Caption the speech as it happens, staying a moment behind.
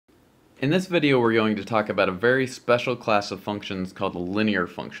In this video we're going to talk about a very special class of functions called linear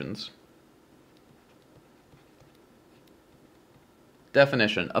functions.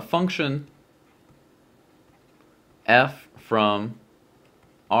 Definition: a function f from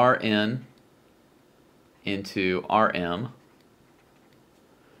Rn into Rm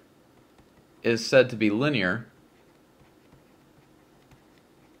is said to be linear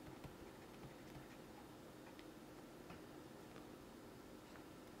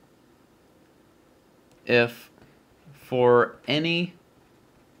if for any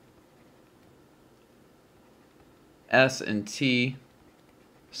s and t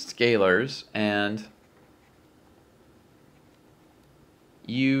scalars and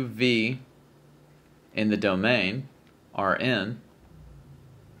uv in the domain Rn,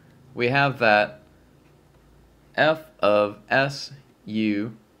 we have that f of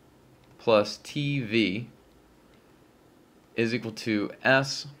su plus tv is equal to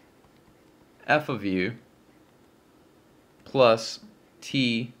s f of u plus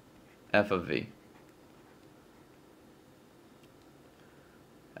t f of v.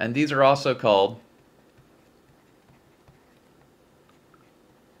 And these are also called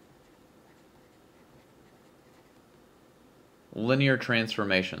linear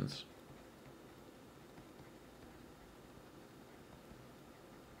transformations.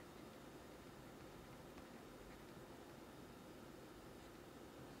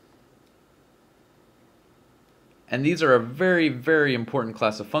 And these are a very, very important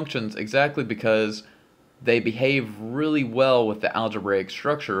class of functions exactly because they behave really well with the algebraic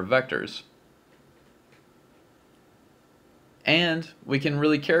structure of vectors. And we can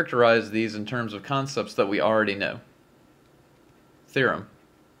really characterize these in terms of concepts that we already know. Theorem: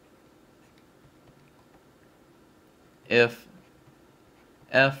 if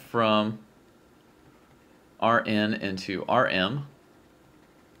f from Rn into Rm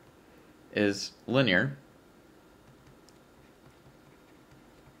is linear,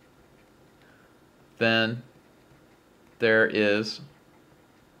 then there is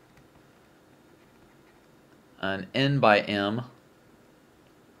an n by m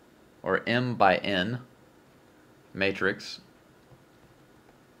or m by n matrix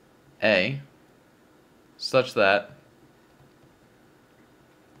A such that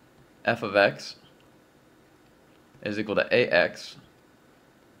f of x is equal to ax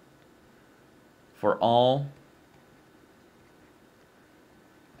for all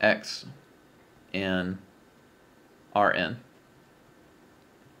x in Rn.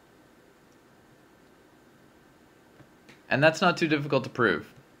 And that's not too difficult to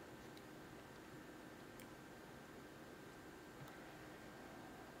prove.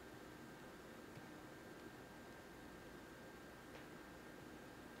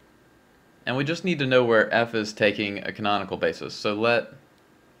 And we just need to know where f is taking a canonical basis. So let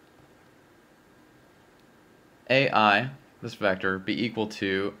ai, this vector, be equal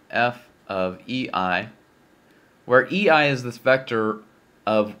to f of ei, where ei is this vector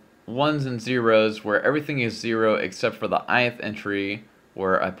of ones and zeros where everything is zero except for the ith entry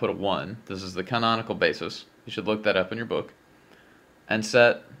where I put a 1. This is the canonical basis. You should look that up in your book. And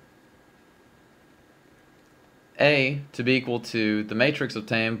set A to be equal to the matrix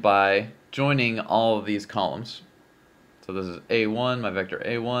obtained by joining all of these columns. So this is A1, my vector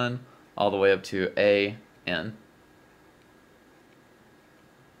A1, all the way up to AN.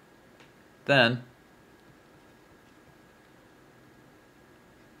 Then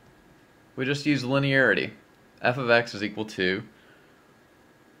we just use linearity. F of x is equal to,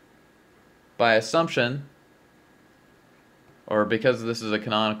 by assumption, or because this is a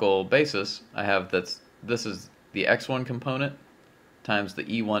canonical basis, I have that this is the x1 component times the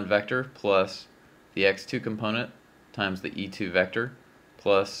e1 vector plus the x2 component times the e2 vector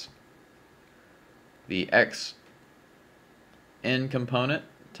plus the xn component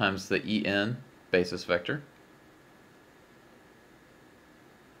times the en basis vector.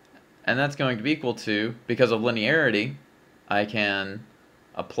 And that's going to be equal to, because of linearity, I can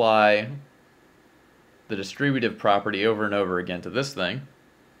apply the distributive property over and over again to this thing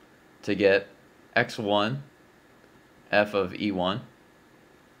to get x1 f of e1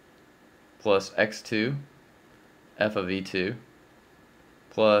 plus x2 f of e2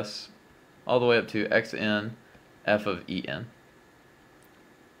 plus all the way up to xn f of en.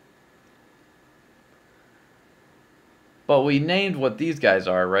 But we named what these guys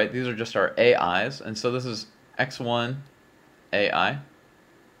are, right? These are just our AIs, and so this is x1 AI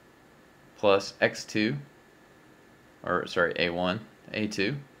plus x2, or sorry, A1,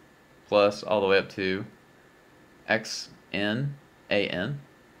 A2, plus all the way up to xn AN.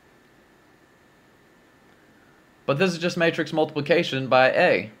 But this is just matrix multiplication by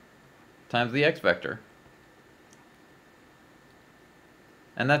A. times the x vector.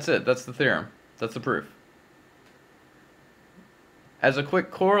 And that's it. That's the theorem. That's the proof. As a quick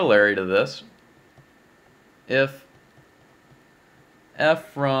corollary to this, if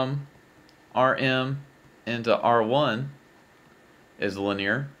f from Rm into R1 is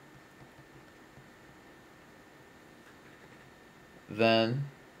linear, then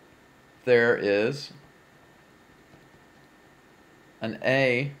there is an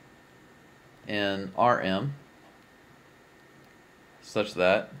A in Rm such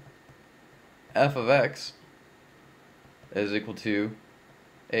that f of x is equal to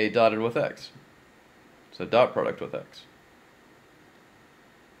A dotted with x. So dot product with x.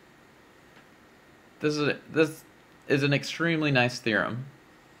 This is an extremely nice theorem,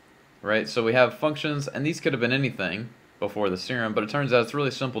 right? So we have functions, and these could have been anything before this theorem, but it turns out it's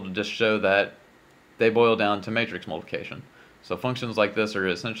really simple to just show that they boil down to matrix multiplication. So functions like this are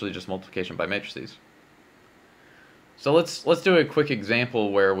essentially just multiplication by matrices. So let's do a quick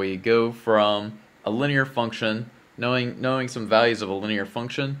example where we go from a linear function, knowing some values of a linear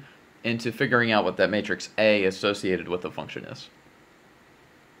function, into figuring out what that matrix A associated with the function is.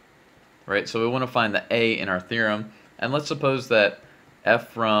 Right? So we want to find the A in our theorem, and let's suppose that f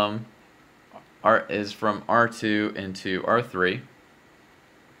from R is from R2 into R3,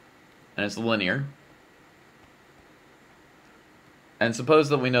 and it's linear. And suppose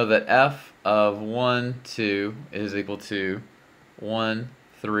that we know that f of 1, 2 is equal to 1,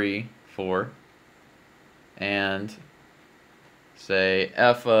 3, 4, and say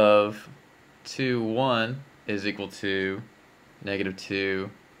f of 2, 1 is equal to negative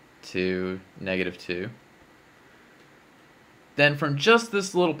 2, 2, negative 2. Then from just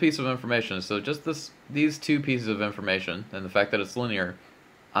this little piece of information, so just these two pieces of information, and the fact that it's linear,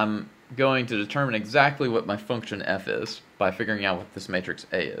 I'm going to determine exactly what my function f is by figuring out what this matrix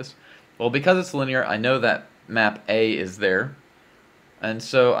A is. Well, because it's linear, I know that map A is there, and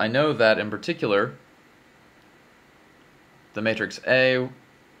so I know that in particular the matrix A,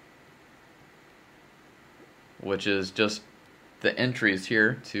 which is just the entries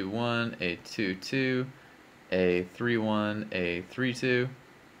here, 2, 1, A 2, 2, A 3, 1, A 3, 2,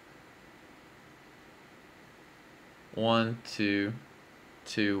 1, 2,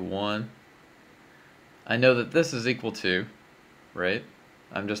 2, 1. I know that this is equal to, right?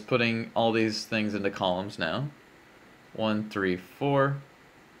 I'm just putting all these things into columns now. 1, 3, 4,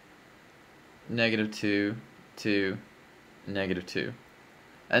 negative 2, 2, negative 2.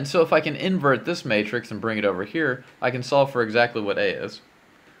 And so if I can invert this matrix and bring it over here, I can solve for exactly what A is.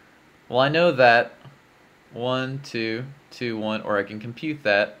 Well, I know that 1, 2, 2, 1, or I can compute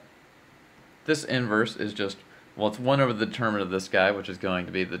that this inverse is just, well, it's 1 over the determinant of this guy, which is going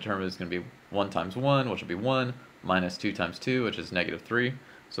to be, the determinant is going to be 1 times 1, which will be 1, minus 2 times 2, which is negative 3.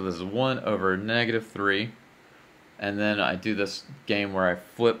 So this is 1 over negative 3. And then I do this game where I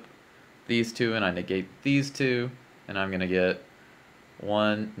flip these two and I negate these two, and I'm going to get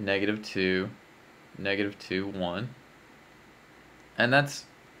 1, negative 2, negative 2, 1. And that's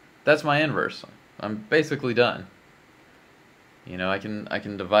my inverse. I'm basically done. You know, I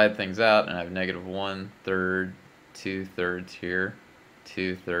can divide things out, and I have negative 1/3, 2/3 here,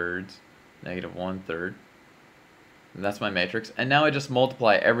 2/3, negative 1/3. And that's my matrix. And now I just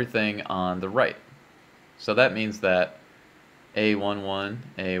multiply everything on the right. So that means that A11,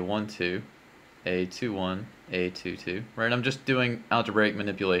 A12, A21, A22, right? I'm just doing algebraic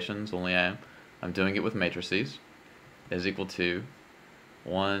manipulations, only I'm doing it with matrices, is equal to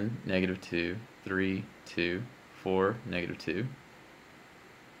 1, negative 2, 3, 2, 4, negative 2,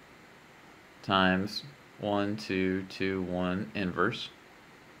 times 1, 2, 2, 1 inverse,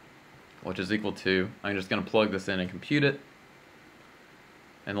 which is equal to, I'm just going to plug this in and compute it.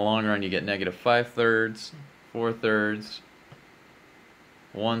 In the long run, you get negative 5/3, 4/3,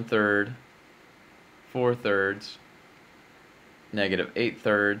 1/3, 4/3, negative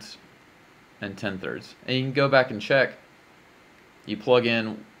 8/3, and 10/3. And you can go back and check. You plug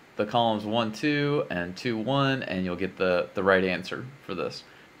in the columns 1, 2, and 2, 1, and you'll get the right answer for this.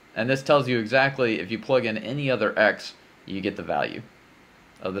 And this tells you exactly, if you plug in any other x, you get the value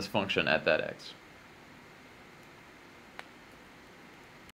of this function at that x.